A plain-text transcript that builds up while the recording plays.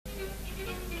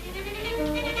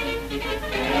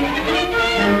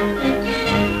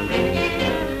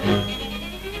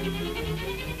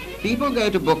People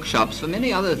go to bookshops for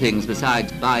many other things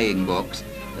besides buying books.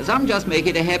 Some just make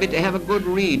it a habit to have a good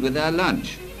read with their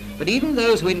lunch. But even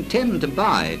those who intend to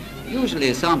buy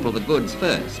usually sample the goods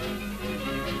first.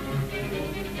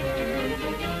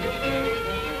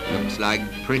 Looks like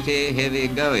pretty heavy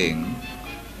going.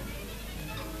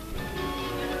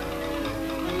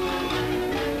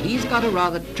 He's got a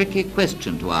rather tricky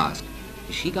question to ask.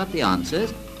 Has she got the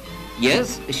answers?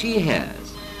 Yes, she has.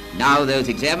 Now those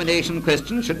examination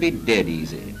questions should be dead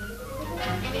easy.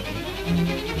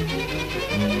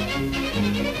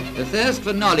 The thirst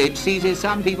for knowledge seizes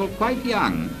some people quite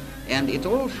young, and it's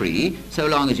all free so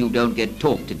long as you don't get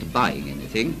talked into buying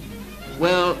anything.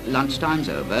 Well, lunchtime's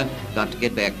over, got to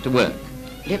get back to work.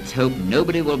 Let's hope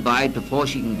nobody will buy it before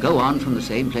she can go on from the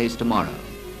same place tomorrow.